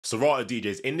Serato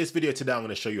DJs, in this video today I'm going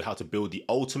to show you how to build the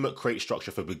ultimate crate structure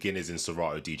for beginners in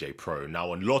Serato DJ Pro.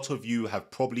 Now a lot of you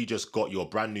have probably just got your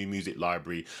brand new music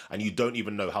library and you don't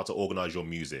even know how to organize your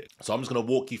music. So I'm just going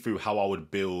to walk you through how I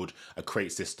would build a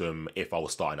crate system if I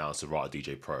was starting out in Serato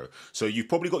DJ Pro. So you've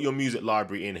probably got your music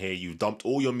library in here, you've dumped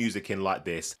all your music in like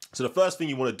this. So the first thing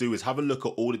you want to do is have a look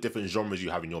at all the different genres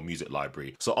you have in your music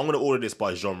library. So I'm going to order this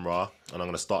by genre and I'm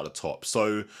going to start at the top.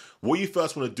 So what you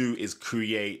first want to do is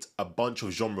create a bunch of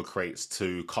genre crates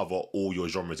to cover all your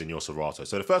genres in your Serato.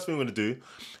 So the first thing we're going to do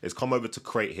is come over to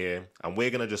crate here and we're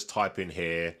going to just type in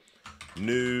here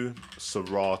new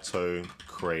Serato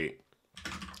crate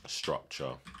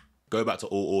structure. Go back to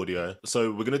all audio. So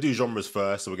we're going to do genres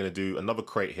first. So we're going to do another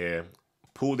crate here,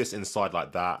 pull this inside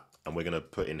like that, and we're going to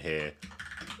put in here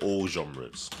all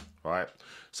genres, right?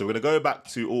 So we're going to go back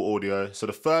to all audio. So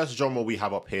the first genre we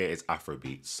have up here is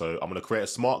Afrobeats. So I'm going to create a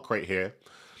smart crate here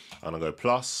and I'll go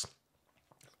plus,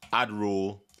 add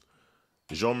rule,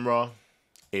 genre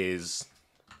is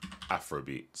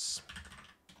Afrobeats.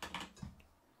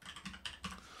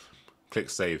 Click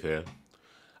save here.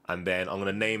 And then I'm going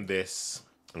to name this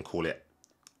and call it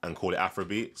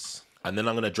Afrobeats. And then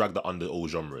I'm going to drag that under all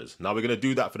genres. Now we're going to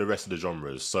do that for the rest of the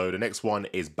genres. So the next one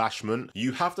is bashment.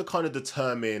 You have to kind of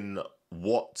determine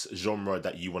what genre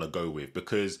that you want to go with,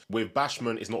 because with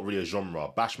bashment, it's not really a genre.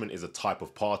 Bashment is a type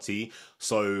of party.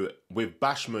 So with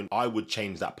bashment, I would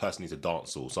change that personally to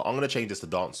dancehall. So I'm going to change this to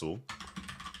dancehall.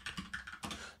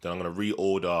 Then I'm going to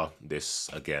reorder this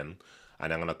again.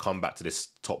 And I'm going to come back to this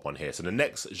top one here. So the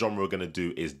next genre we're going to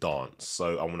do is dance.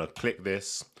 So I'm going to click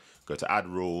this, go to add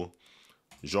rule,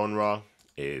 genre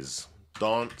is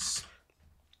dance,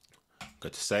 go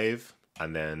to save,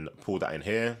 and then pull that in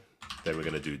here. Then we're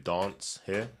going to do dance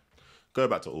here. Go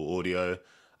back to all audio.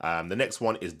 The next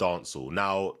one is dancehall.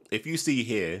 Now, if you see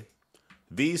here,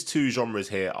 these two genres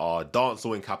here are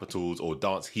dancehall in capitals or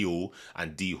dance heel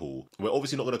and d-hall. We're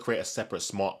obviously not going to create a separate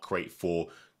smart crate for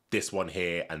this one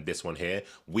here and this one here.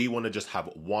 We want to just have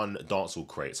one dancehall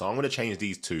crate. So I'm going to change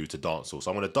these two to dancehall.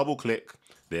 So I'm going to double click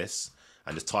this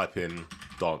and just type in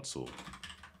dancehall.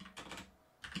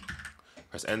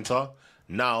 Press enter.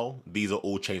 Now these are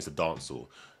all changed to dancehall.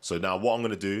 So now what I'm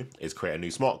going to do is create a new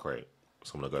smart crate.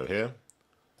 So I'm going to go here,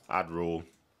 add rule,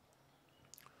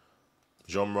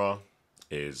 genre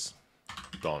is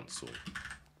dancehall.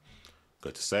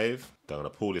 Go to save. Then I'm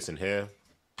going to pull this in here,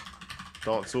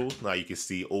 dancehall. Now you can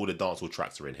see all the dancehall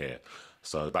tracks are in here.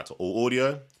 So back to all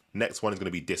audio. Next one is going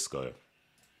to be disco.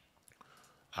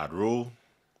 Add rule,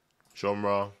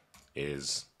 genre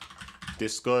is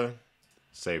disco.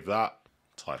 Save that.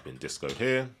 Type in disco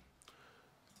here.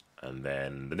 And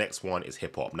then the next one is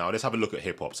hip hop. Now let's have a look at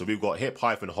hip hop. So we've got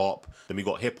hip-hop, then we've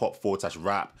got hip hop /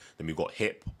 rap, then we've got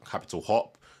hip capital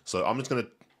hop. So I'm just going to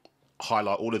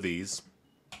highlight all of these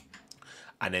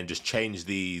and then just change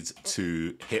these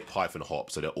to hip-hop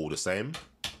so they're all the same.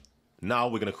 Now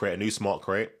we're going to create a new smart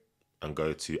crate and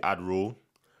go to add rule,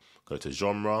 go to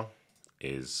genre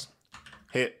is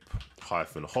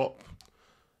hip-hop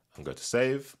and go to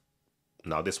save.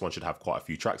 Now this one should have quite a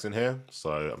few tracks in here. So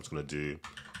I'm just going to do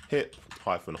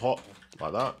hip-hop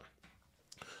like that.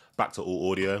 Back to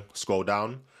all audio, scroll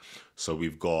down. So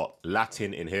we've got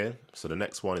Latin in here. So the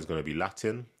next one is going to be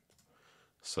Latin.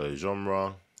 So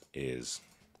genre is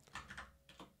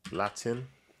Latin.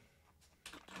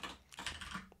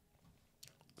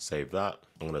 Save that.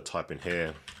 I'm going to type in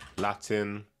here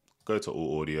Latin, go to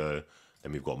all audio.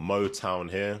 Then we've got Motown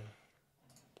here.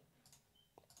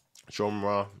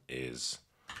 Genre is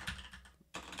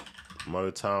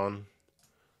Motown.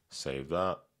 Save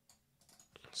that.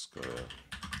 Let's go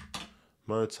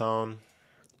Motown.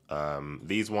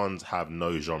 These ones have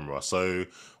no genre. So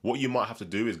what you might have to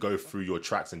do is go through your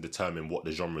tracks and determine what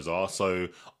the genres are. So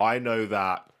I know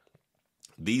that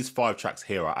these 5 tracks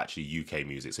here are actually UK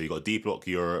music. So you've got Deep Block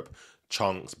Europe,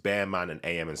 Chunks, Bearman, and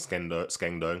AM and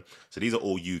Skendo. So these are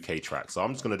all UK tracks. So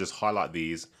I'm just going to just highlight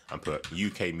these and put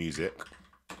UK music.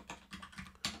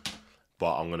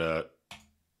 But I'm going to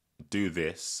do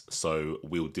this so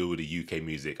we'll deal with the UK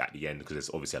music at the end because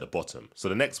it's obviously at the bottom. So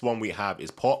the next one we have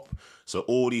is pop. So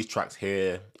all these tracks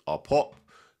here are pop.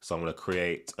 So I'm going to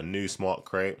create a new smart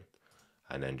crate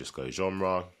and then just go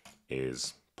genre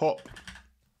is pop.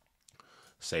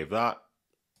 Save that,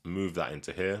 move that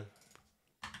into here.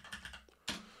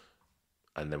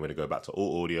 And then we're going to go back to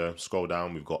all audio, scroll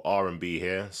down, we've got R&B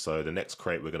here. So the next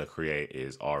crate we're going to create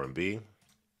is R&B.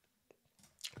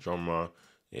 Genre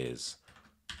is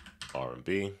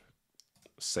R&B.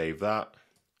 Save that.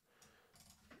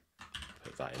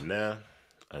 Put that in there.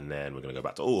 And then we're going to go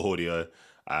back to all audio.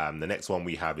 The next one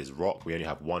we have is rock. We only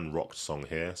have one rock song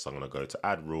here. So I'm going to go to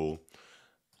add rule,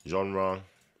 genre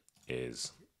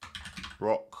is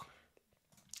rock.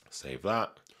 Save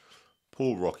that.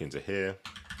 Pull rock into here.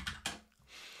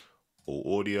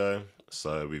 All audio.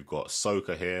 So we've got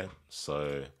soca here.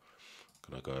 So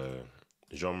gonna go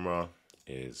genre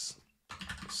is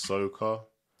soca.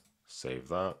 Save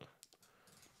that.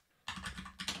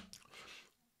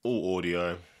 All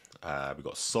audio. We've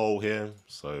got soul here.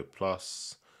 So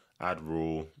plus add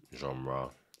rule genre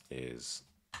is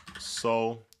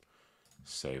soul.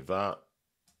 Save that.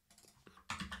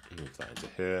 Move that into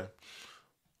here.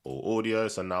 All audio.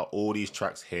 So now all these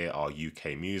tracks here are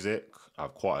UK music. I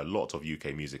have quite a lot of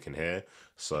UK music in here.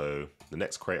 So the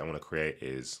next crate I'm going to create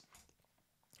is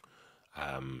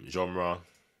genre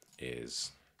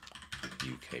is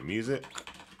UK music.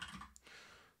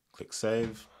 Click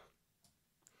save.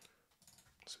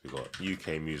 So we've got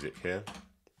UK music here.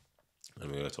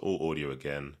 And we go to all audio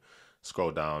again.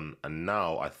 Scroll down, and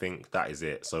now I think that is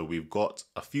it. So we've got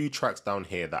a few tracks down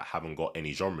here that haven't got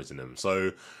any genres in them.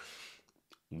 So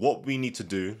what we need to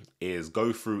do is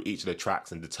go through each of the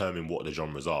tracks and determine what the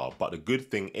genres are. But the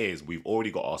good thing is we've already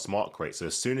got our smart crate. So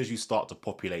as soon as you start to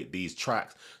populate these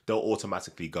tracks, they'll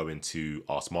automatically go into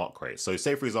our smart crate. So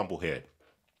say for example here,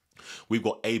 we've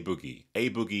got A Boogie.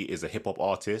 A Boogie is a hip hop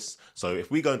artist. So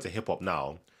if we go into hip hop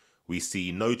now, we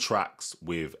see no tracks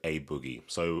with A Boogie.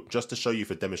 So just to show you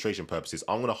for demonstration purposes,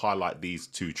 I'm going to highlight these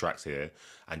two tracks here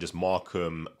and just mark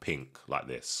them pink like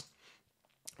this.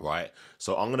 Right?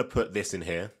 So I'm going to put this in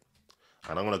here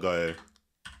and I'm going to go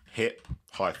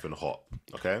hip-hop.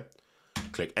 Okay?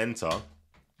 Click enter.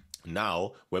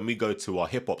 Now, when we go to our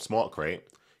hip hop smart crate,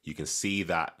 you can see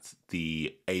that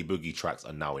the A Boogie tracks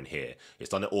are now in here. It's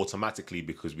done it automatically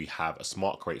because we have a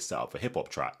smart crate set up for hip hop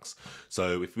tracks.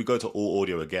 So if we go to all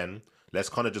audio again, let's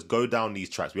kind of just go down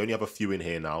these tracks. We only have a few in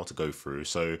here now to go through.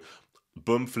 So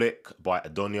Boom Flick by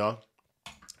Adonia.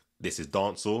 This is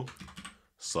dancehall.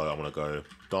 So I'm gonna go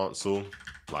dancehall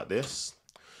like this.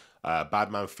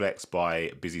 Badman Flex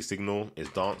by Busy Signal is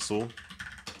dancehall.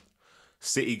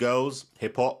 City Girls,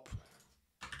 hip hop.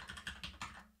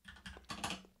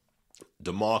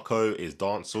 DeMarco is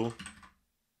dancehall.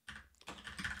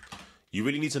 You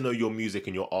really need to know your music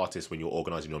and your artists when you're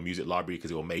organizing your music library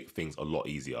because it will make things a lot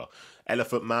easier.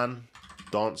 Elephant Man,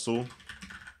 dancehall.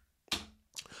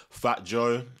 Fat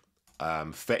Joe,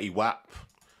 Fetty Wap,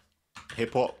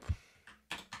 hip hop.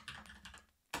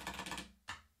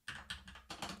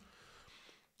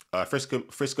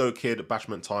 Frisco Kid,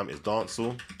 Bashment Time is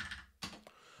dancehall.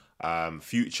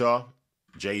 Future,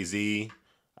 Jay-Z,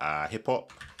 hip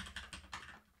hop.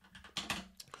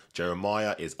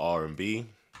 Jeremiah is R&B.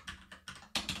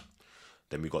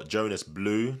 Then we've got Jonas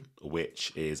Blue,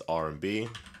 which is R&B.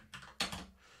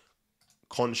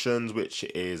 Conscience, which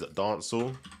is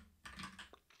dancehall.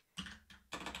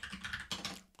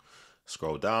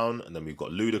 Scroll down, and then we've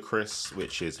got Ludacris,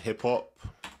 which is hip hop.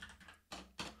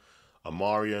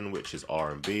 Amarian, which is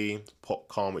R&B.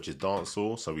 Popcorn, which is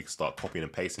dancehall. So we can start copying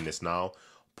and pasting this now.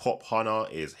 Pop Hunter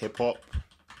is hip hop.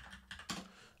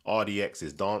 RDX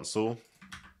is dancehall.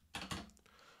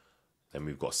 Then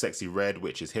we've got Sexy Red,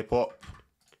 which is hip hop.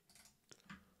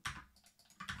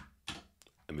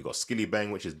 And we've got Skilly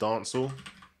Bang, which is dancehall.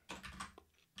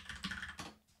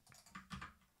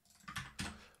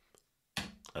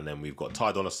 And then we've got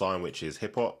Ty Dolla $ign, which is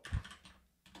hip hop.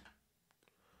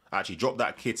 Actually, drop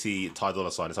that Kitty, Ty Dolla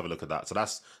 $ign. Let's have a look at that. So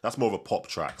that's more of a pop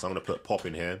track. So I'm going to put pop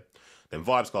in here. Then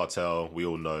Vybz Kartel, we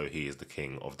all know he is the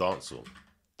king of dancehall.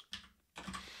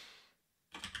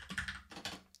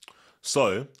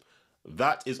 So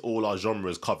that is all our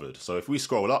genres covered. So if we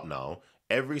scroll up now,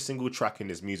 every single track in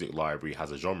this music library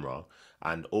has a genre,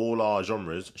 and all our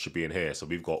genres should be in here. So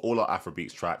we've got all our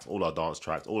Afrobeats tracks, all our dance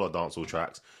tracks, all our dancehall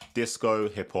tracks, disco,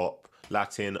 hip hop,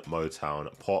 Latin, Motown,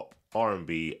 pop,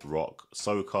 R&B, rock,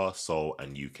 soca, soul,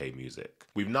 and UK music.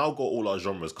 We've now got all our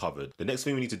genres covered. The next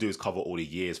thing we need to do is cover all the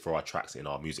years for our tracks in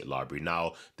our music library.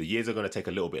 Now, the years are going to take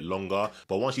a little bit longer,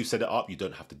 but once you've set it up, you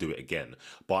don't have to do it again.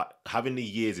 But having the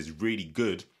years is really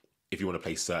good if you want to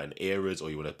play certain eras or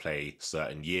you want to play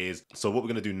certain years. So what we're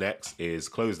going to do next is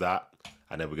close that,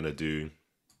 and then we're going to do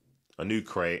a new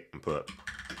crate and put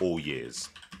all years,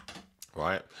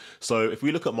 right? So if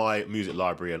we look at my music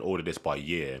library and order this by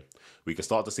year, we can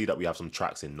start to see that we have some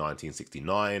tracks in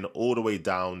 1969 all the way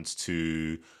down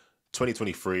to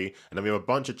 2023. And then we have a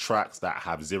bunch of tracks that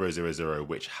have 000,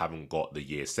 which haven't got the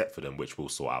year set for them, which we'll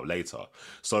sort out later.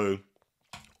 So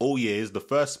all years, the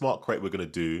first smart crate we're going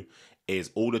to do is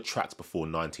all the tracks before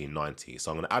 1990. So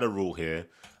I'm going to add a rule here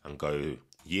and go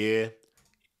year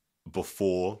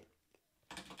before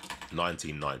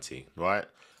 1990, right?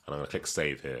 And I'm going to click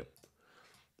save here.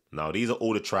 Now, these are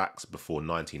all the tracks before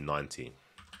 1990.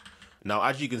 Now,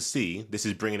 as you can see, this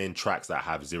is bringing in tracks that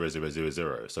have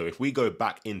 0000. So if we go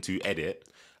back into edit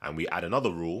and we add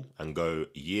another rule and go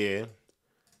year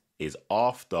is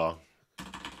after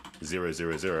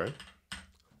 000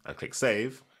 and click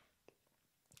save,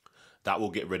 that will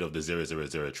get rid of the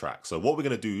 000 track. So what we're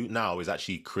going to do now is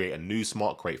actually create a new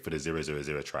smart crate for the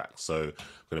 000 track. So I'm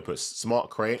going to put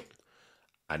smart crate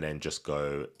and then just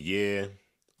go year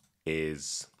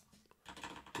is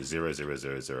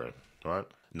 0000, right?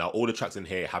 Now all the tracks in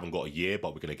here haven't got a year,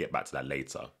 but we're going to get back to that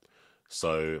later.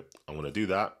 So I'm going to do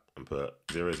that and put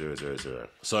 0000.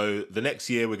 So the next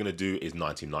year we're going to do is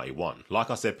 1991. Like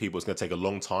I said, people, it's going to take a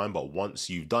long time, but once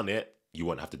you've done it, you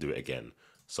won't have to do it again.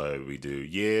 So we do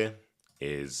year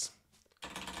is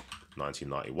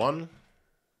 1991.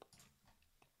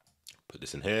 Put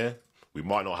this in here. We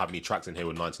might not have any tracks in here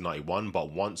with 1991,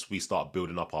 but once we start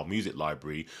building up our music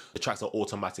library, the tracks are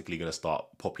automatically going to start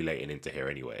populating into here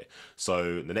anyway.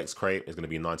 So the next crate is going to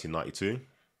be 1992.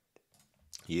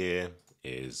 Year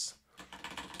is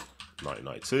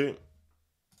 1992.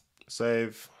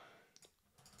 Save.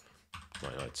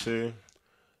 1992.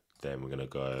 Then we're going to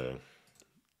go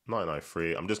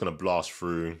 1993. I'm just going to blast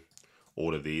through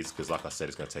all of these because, like I said,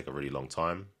 it's going to take a really long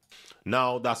time.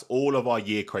 Now that's all of our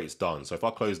year crates done. So if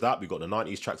I close that, we've got the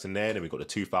 90s tracks in there, then we've got the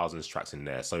 2000s tracks in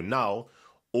there. So now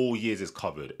all years is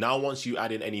covered. Now once you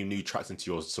add in any new tracks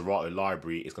into your Serato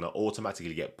library, it's going to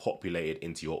automatically get populated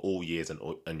into your all years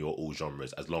and your all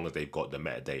genres, as long as they've got the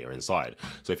metadata inside.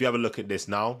 So if you have a look at this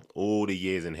now, all the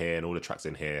years in here and all the tracks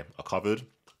in here are covered.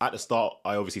 At the start,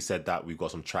 I obviously said that we've got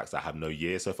some tracks that have no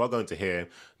years. So if I go into here,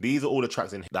 these are all the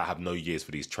tracks in here that have no years for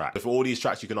these tracks. So for all these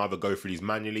tracks, you can either go through these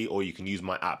manually, or you can use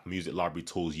my app, Music Library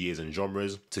Tools, Years and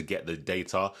Genres, to get the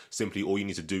data. Simply, all you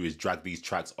need to do is drag these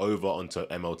tracks over onto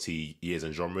MLT Years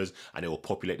and Genres, and it will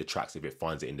populate the tracks if it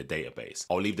finds it in the database.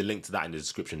 I'll leave the link to that in the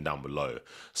description down below.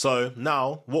 So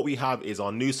now what we have is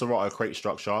our new Serato crate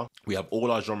structure. We have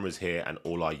all our genres here and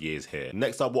all our years here.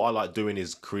 Next up, what I like doing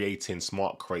is creating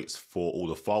smart crates for all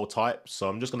the file types. So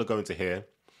I'm just going to go into here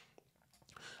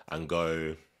and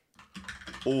go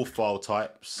all file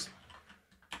types,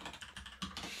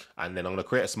 and then I'm going to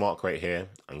create a smart crate here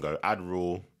and go add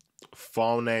rule,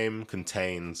 file name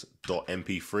contains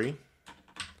 .mp3. I'm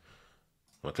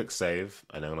going to click save,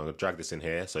 and then I'm going to drag this in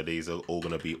here. So these are all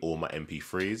going to be all my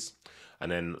MP3s.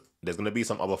 And then there's going to be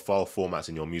some other file formats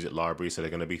in your music library. So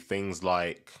they're going to be things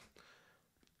like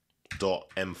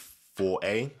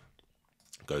 .m4a.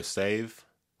 Go save.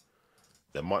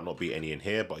 There might not be any in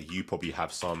here, but you probably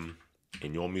have some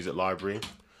in your music library.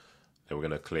 Then we're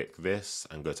going to click this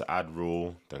and go to add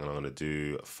rule. Then I'm going to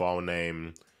do file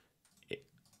name, it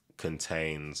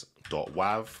contains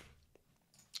 .wav.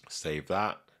 Save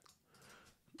that.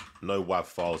 No WAV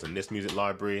files in this music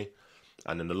library.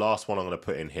 And then the last one I'm going to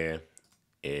put in here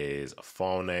is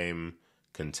file name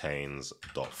contains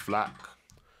 .flac,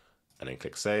 and then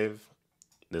click save.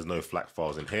 There's no FLAC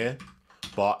files in here,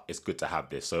 but it's good to have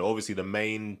this. So obviously the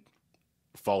main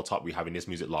file type we have in this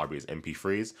music library is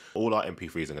MP3s. All our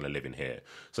MP3s are going to live in here.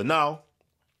 So now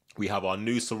we have our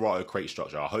new Serato crate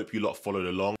structure. I hope you lot followed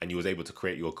along and you was able to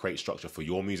create your crate structure for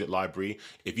your music library.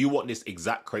 If you want this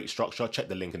exact crate structure, check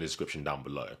the link in the description down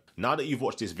below. Now that you've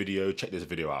watched this video, check this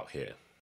video out here.